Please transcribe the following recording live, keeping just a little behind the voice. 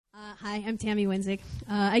Hi, I'm Tammy Winzig.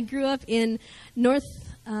 I grew up in North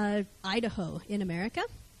Idaho in America.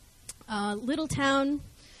 Little town,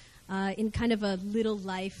 in kind of a little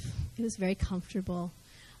life. It was very comfortable.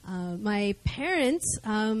 My parents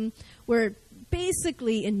were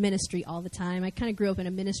basically in ministry all the time. I kind of grew up in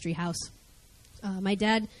a ministry house. My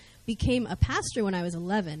dad became a pastor when I was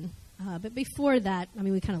 11. But before that, I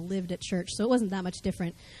mean, we kind of lived at church, so it wasn't that much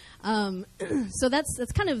different. So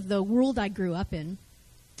that's kind of the world I grew up in.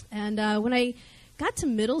 And when I got to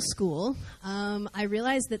middle school, I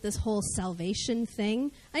realized that this whole salvation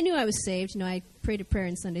thing, I knew I was saved. You know, I prayed a prayer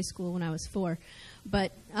in Sunday school when I was 4.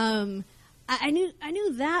 But I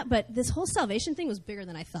knew that, but this whole salvation thing was bigger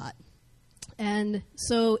than I thought. And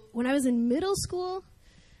so when I was in middle school,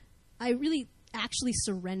 I really actually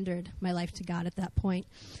surrendered my life to God at that point.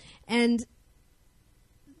 And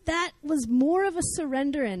that was more of a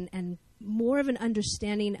surrender and more of an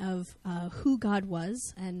understanding of who God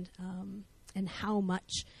was and how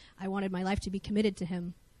much I wanted my life to be committed to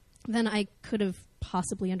Him than I could have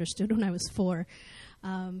possibly understood when I was 4.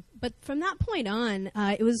 But from that point on,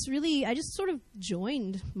 it was really, I just sort of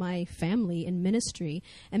joined my family in ministry,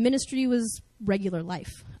 and ministry was regular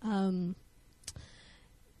life,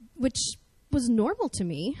 which was normal to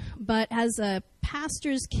me. But as a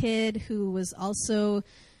pastor's kid who was also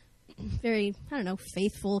very,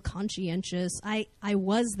 faithful, conscientious, I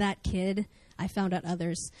was that kid. I found out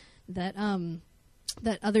others that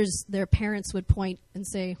others, their parents would point and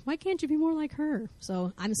say, "Why can't you be more like her?"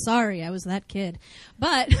 So I'm sorry, I was that kid.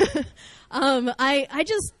 But I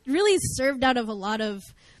just really served out of a lot of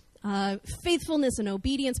faithfulness and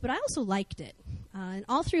obedience, but I also liked it. And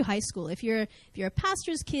all through high school, if you're a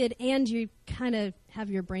pastor's kid and you kind of have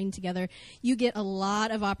your brain together, you get a lot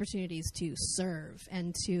of opportunities to serve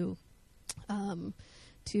and to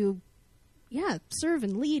serve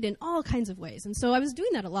and lead in all kinds of ways. And so I was doing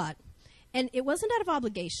that a lot. And it wasn't out of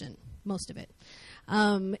obligation, most of it.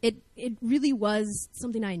 It really was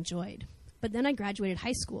something I enjoyed. But then I graduated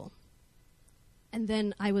high school. And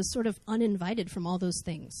then I was sort of uninvited from all those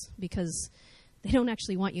things because they don't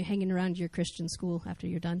actually want you hanging around your Christian school after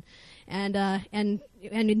you're done. And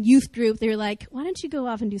in youth group, they were like, "Why don't you go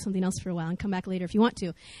off and do something else for a while and come back later if you want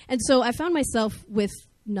to?" And so I found myself with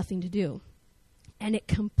nothing to do. And it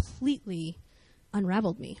completely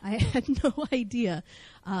unraveled me. I had no idea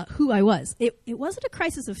who I was. It wasn't a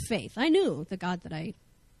crisis of faith. I knew the God that I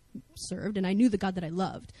served, and I knew the God that I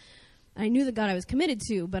loved. I knew the God I was committed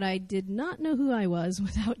to, but I did not know who I was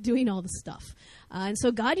without doing all the stuff. And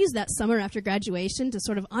so God used that summer after graduation to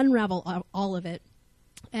sort of unravel all of it.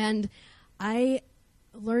 And I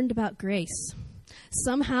learned about grace.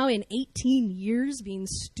 Somehow in 18 years being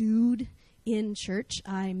stewed in church,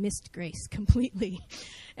 I missed grace completely.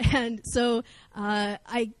 And so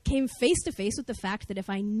I came face to face with the fact that if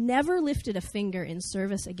I never lifted a finger in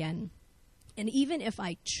service again, and even if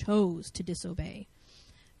I chose to disobey,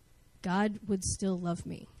 God would still love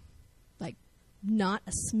me, like not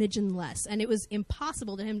a smidgen less. And it was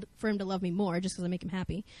impossible for him to love me more just because I make him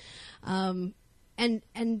happy. And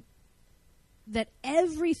that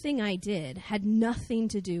everything I did had nothing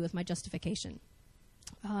to do with my justification.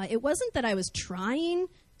 It wasn't that I was trying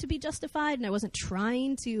to be justified and I wasn't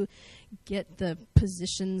trying to get the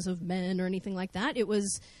positions of men or anything like that. It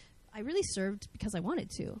was, I really served because I wanted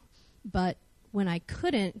to. But when I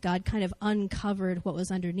couldn't, God kind of uncovered what was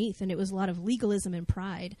underneath, and it was a lot of legalism and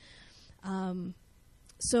pride.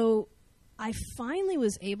 So I finally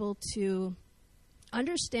was able to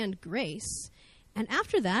understand grace, and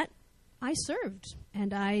after that, I served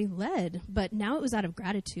and I led, but now it was out of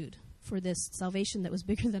gratitude for this salvation that was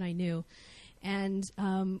bigger than I knew. And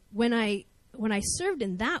when I served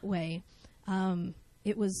in that way,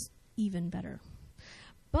 it was even better.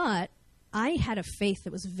 But I had a faith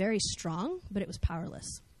that was very strong, but it was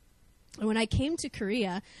powerless. And when I came to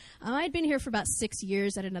Korea, I'd been here for about 6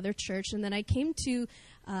 years at another church, and then I came to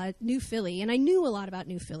New Philly, and I knew a lot about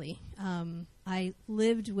New Philly. I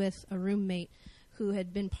lived with a roommate who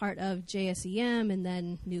had been part of JSEM and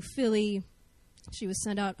then New Philly. She was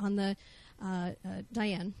sent out on the,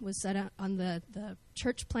 Diane was sent out on the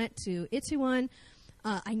church plant to Itaewon.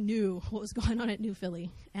 I knew what was going on at New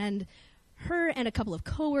Philly. And her and a couple of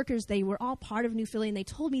coworkers, they were all part of New Philly, and they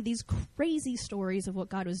told me these crazy stories of what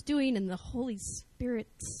God was doing and the Holy Spirit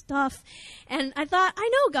stuff. And I thought, I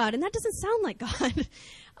know God, and that doesn't sound like God.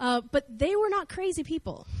 But they were not crazy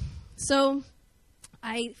people. So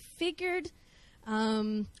I figured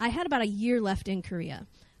I had about a year left in Korea.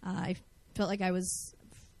 I felt like I was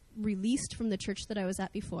released from the church that I was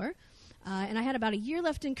at before. And I had about a year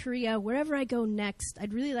left in Korea. Wherever I go next,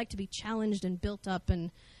 I'd really like to be challenged and built up and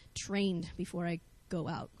trained before I go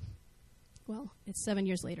out. well, it's 7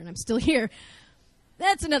 years later and I'm still here.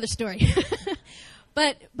 That's another story.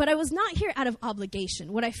 But I was not here out of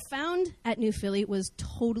obligation. What I found at New Philly was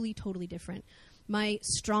totally, totally different. My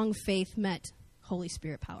strong faith met Holy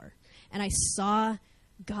Spirit power. And I saw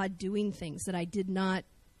God doing things that I did not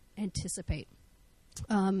anticipate.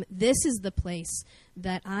 This is the place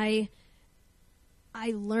that I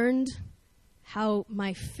learned how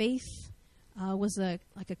my faith was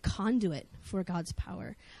like a conduit for God's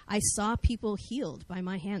power. I saw people healed by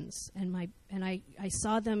my hands, and I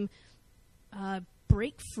saw them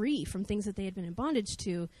break free from things that they had been in bondage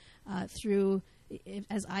to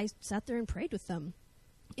as I sat there and prayed with them.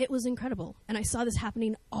 It was incredible, and I saw this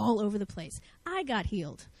happening all over the place. I got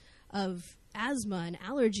healed of asthma and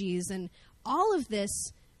allergies, and all of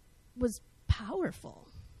this was powerful.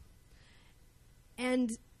 And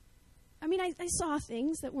I mean, I saw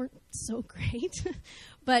things that weren't so great,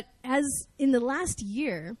 but as in the last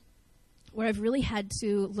year, where I've really had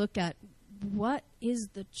to look at what is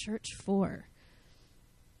the church for,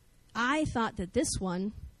 I thought that this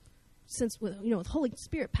one, since with Holy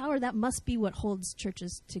Spirit power, that must be what holds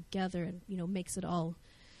churches together and makes it all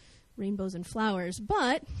rainbows and flowers.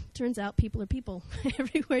 But turns out people are people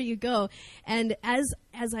everywhere you go. And as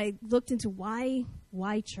I looked into why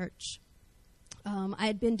church, I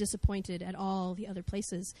had been disappointed at all the other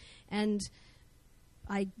places, and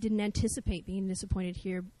I didn't anticipate being disappointed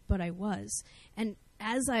here, but I was. And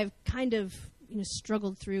as I've kind of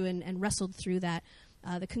struggled through and wrestled through that,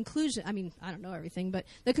 the conclusion, I mean, I don't know everything, but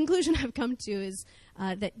the conclusion I've come to is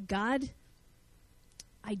that God,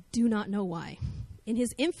 I do not know why. In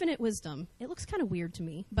his infinite wisdom, it looks kind of weird to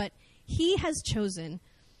me, but he has chosen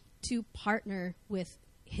to partner with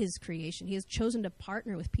his creation. He has chosen to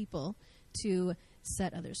partner with people to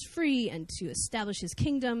set others free and to establish his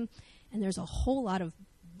kingdom. And there's a whole lot of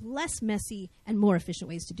less messy and more efficient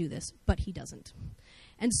ways to do this, but he doesn't.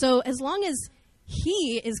 And so as long as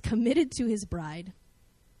he is committed to his bride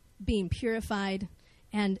being purified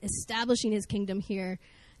and establishing his kingdom here,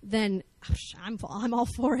 then I'm all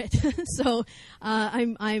for it. So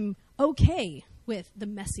I'm okay with the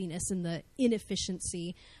messiness and the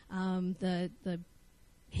inefficiency,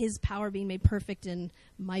 his power being made perfect in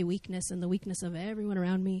my weakness and the weakness of everyone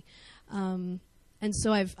around me. And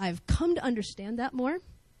so I've come to understand that more.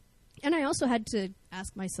 And I also had to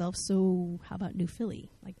ask myself, so how about New Philly?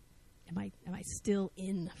 Like, am I still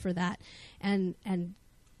in for that? And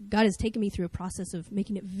God has taken me through a process of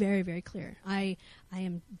making it very, very clear. I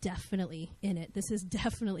am definitely in it. This is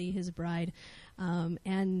definitely his bride.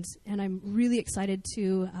 And I'm really excited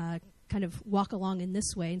to kind of walk along in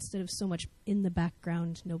this way instead of so much in the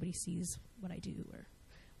background. Nobody sees what I do or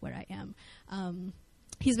where I am.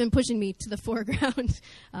 He's been pushing me to the foreground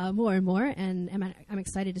more and more, and I'm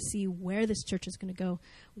excited to see where this church is going to go,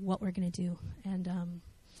 what we're going to do. And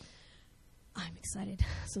I'm excited.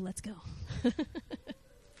 So let's go.